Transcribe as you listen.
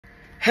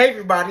Hey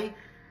everybody,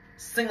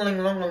 Singling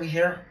Long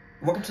here.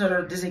 Welcome to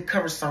another Disney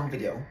cover song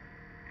video.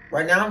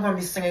 Right now I'm going to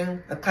be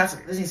singing a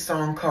classic Disney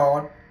song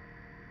called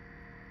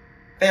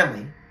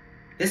Family.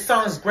 This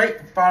song is great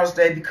for Father's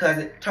Day because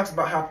it talks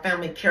about how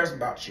family cares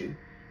about you.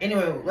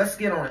 Anyway, let's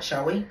get on it,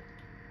 shall we?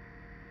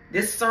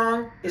 This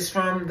song is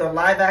from the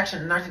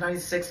live-action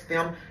 1996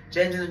 film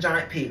James and the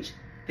Giant Peach.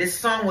 This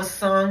song was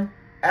sung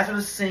after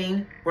the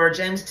scene where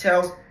James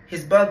tells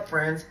his bug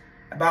friends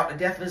about the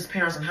death of his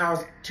parents and how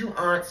his two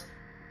aunts,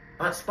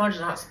 Aunt Sponge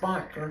and Aunt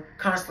Sponker,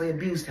 constantly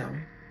abused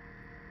him.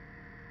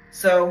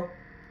 So,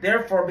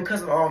 therefore,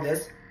 because of all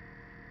this,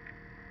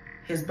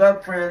 his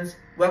bug friends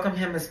welcome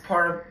him as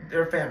part of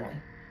their family.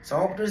 So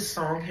I hope this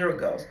song, here it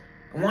goes.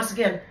 And once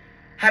again,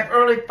 happy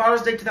early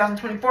Father's Day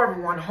 2024,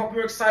 everyone. I hope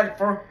you're excited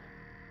for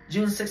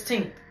June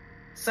 16th,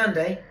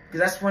 Sunday,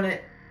 because that's when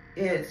it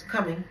is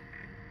coming.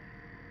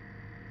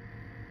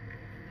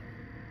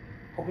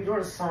 Hope you enjoy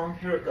the song.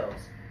 Here it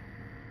goes.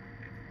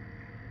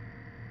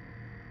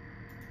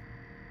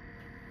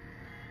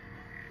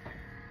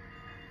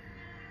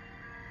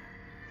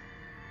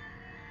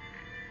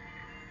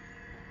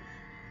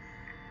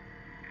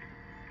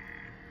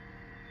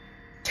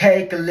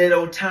 Take a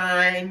little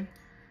time,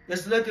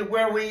 just look at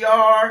where we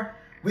are.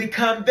 We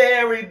come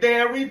very,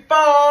 very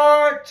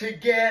far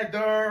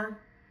together.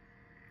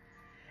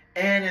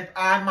 And if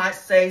I might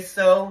say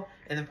so,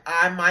 and if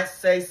I might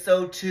say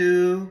so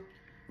too,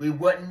 we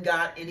wouldn't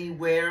got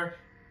anywhere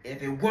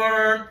if it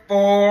weren't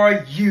for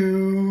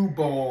you,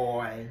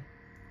 boy.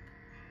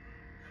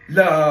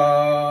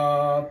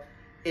 Love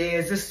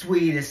is the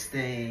sweetest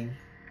thing.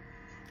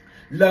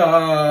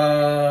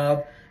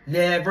 Love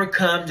never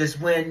comes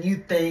just when you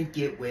think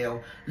it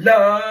will.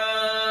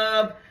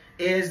 Love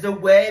is the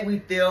way we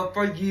feel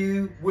for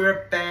you.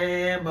 We're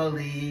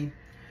family.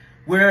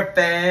 We're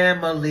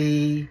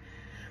family.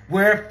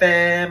 We're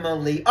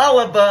family. All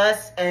of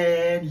us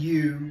and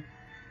you.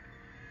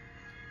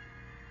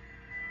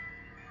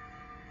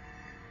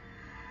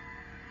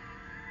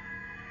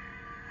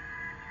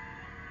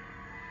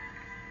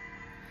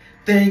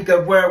 Think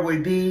of where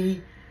we'd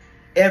be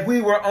if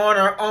we were on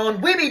our own.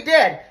 We'd be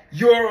dead.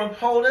 You'll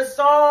hold us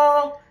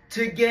all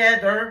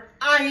together.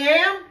 I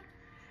am.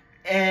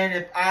 And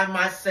if I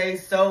might say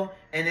so,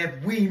 and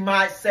if we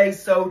might say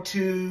so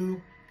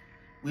too,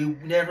 we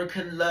never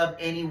could love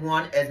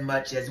anyone as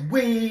much as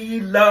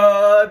we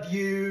love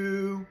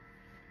you.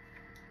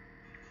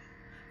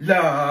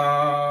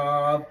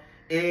 Love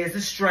is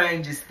the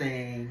strangest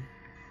thing.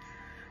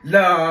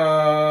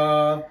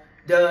 Love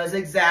does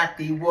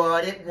exactly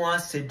what it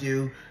wants to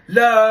do.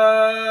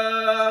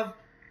 Love,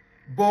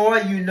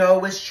 boy, you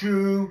know it's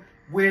true.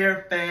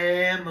 We're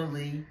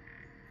family.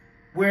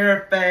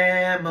 We're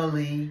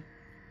family.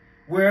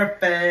 We're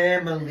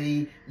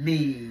family.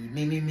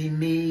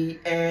 Me,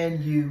 and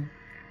you.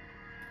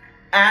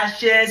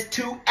 Ashes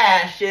to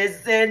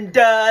ashes and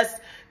dust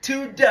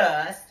to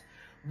dust.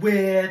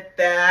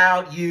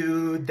 Without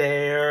you,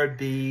 there'd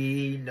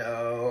be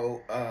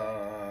no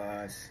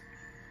us.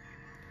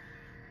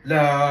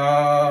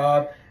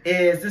 Love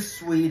is the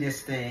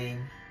sweetest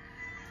thing.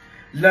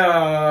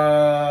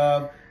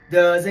 Love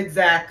does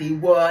exactly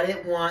what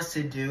it wants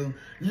to do.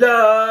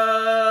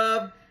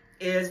 Love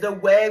is the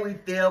way we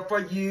feel for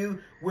you.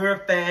 We're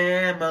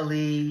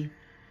family.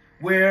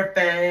 We're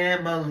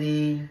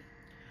family.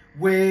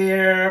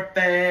 We're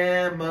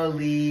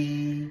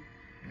family.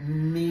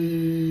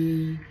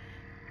 Me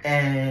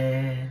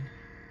and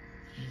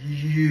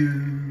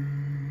you.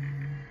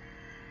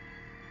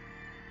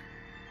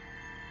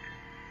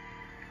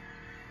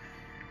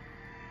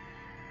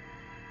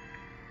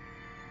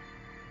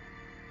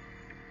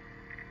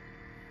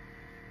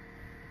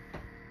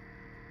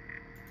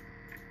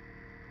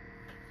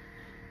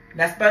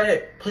 That's about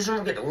it. Please don't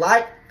forget to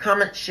like,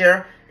 comment,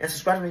 share, and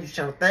subscribe to my YouTube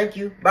channel. Thank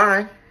you.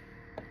 Bye.